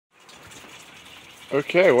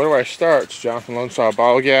Okay, where do I start? It's John from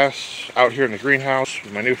LoneStarBioGas out here in the greenhouse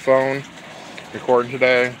with my new phone, recording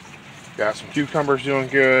today. Got some cucumbers doing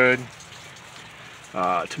good.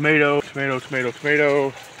 Tomato.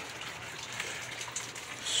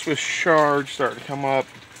 Swiss chard starting to come up.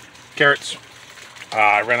 Carrots.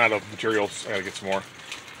 I ran out of materials. I gotta get some more.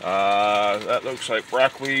 That looks like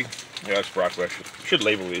broccoli. Yeah, that's broccoli. I should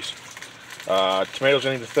label these. Tomatoes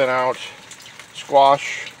I need to thin out.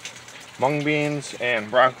 Squash. Mung beans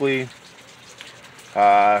and broccoli.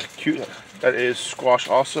 That is squash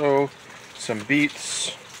also. Some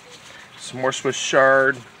beets. Some more Swiss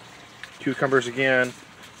chard. Cucumbers again.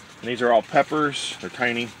 And these are all peppers. They're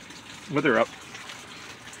tiny, but they're up.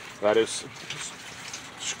 That is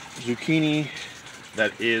zucchini.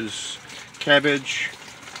 That is cabbage.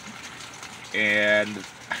 And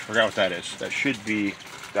I forgot what that is. That should be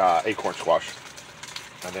acorn squash.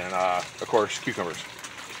 And then, of course, cucumbers.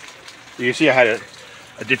 You can see I had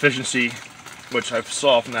a deficiency, which I've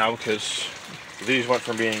solved now because these went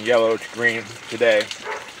from being yellow to green today.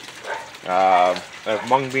 I have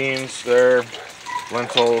mung beans there,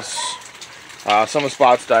 lentils. Some of the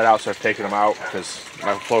spots died out, so I've taken them out because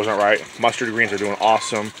my flows aren't right. Mustard greens are doing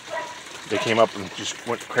awesome. They came up and just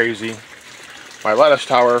went crazy. My lettuce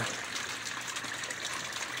tower,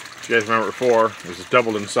 if you guys remember before, it was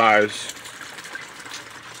doubled in size.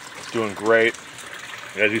 It's doing great.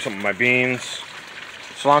 I gotta do something with my beans.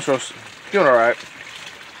 Cilantro's doing alright.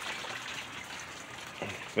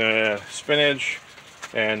 Spinach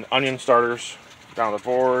and onion starters down the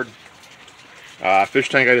board. Fish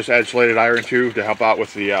tank I just added chelated iron to help out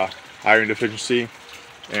with the iron deficiency.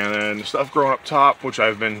 And then the stuff growing up top, which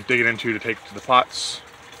I've been digging into to take to the pots.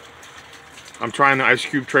 I'm trying the ice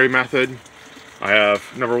cube tray method. I have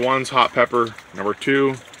number 1's hot pepper. Number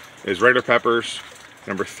 2 is regular peppers.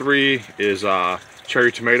 Number 3 is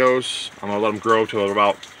cherry tomatoes. I'm going to let them grow to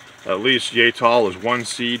about at least yay tall as 1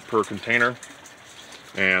 seed per container.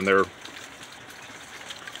 And there's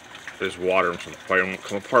water, so they won't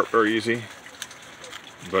come apart very easy.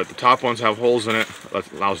 But the top ones have holes in it. That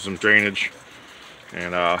allows some drainage.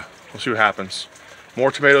 And we'll see what happens.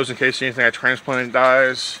 More tomatoes in case anything I transplanted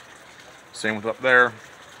dies. Same with up there.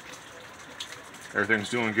 Everything's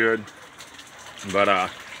doing good. But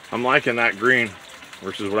I'm liking that green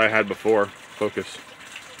versus what I had before. Focus.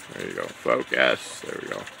 There you go. Focus. There we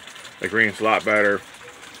go. The green's a lot better.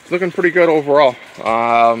 It's looking pretty good overall.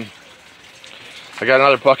 I got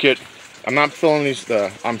another bucket. I'm not filling these.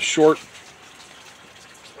 I'm short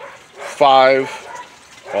 5.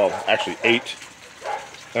 Well, actually 8.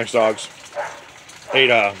 Thanks, dogs.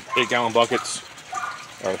 8 gallon buckets,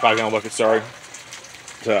 or 5 gallon buckets. Sorry.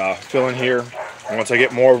 To fill in here. And once I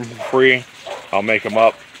get more free, I'll make them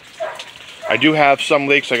up. I do have some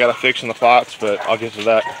leaks I gotta fix in the pots, but I'll get to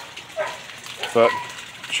that. But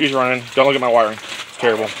she's running. Don't look at my wiring. It's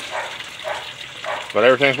terrible. But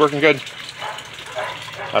everything's working good.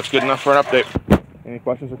 That's good enough for an update. Any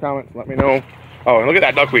questions or comments, let me know. Oh, and look at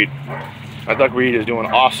that duckweed. That duckweed is doing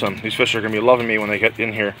awesome. These fish are gonna be loving me when they get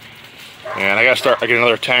in here. And I get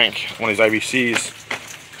another tank, one of these IBCs,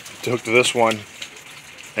 to hook to this one.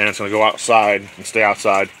 And it's gonna go outside and stay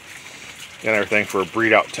outside and everything for a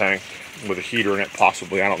breed out tank with a heater in it,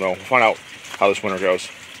 possibly. I don't know. We'll find out how this winter goes.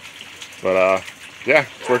 But yeah,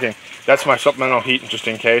 it's working. That's my supplemental heat just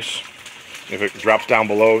in case. If it drops down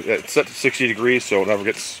below, it's set to 60 degrees, so it never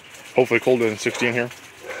gets hopefully colder than 60 in here.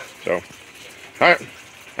 So, alright.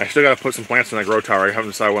 I still gotta put some plants in that grow tower. I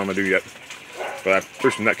haven't decided what I'm gonna do yet. But I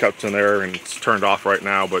threw some net cups in there and it's turned off right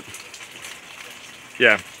now, but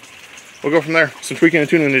yeah. We'll go from there. Some tweaking and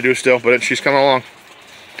tuning to do still, but she's coming along.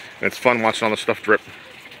 And it's fun watching all this stuff drip.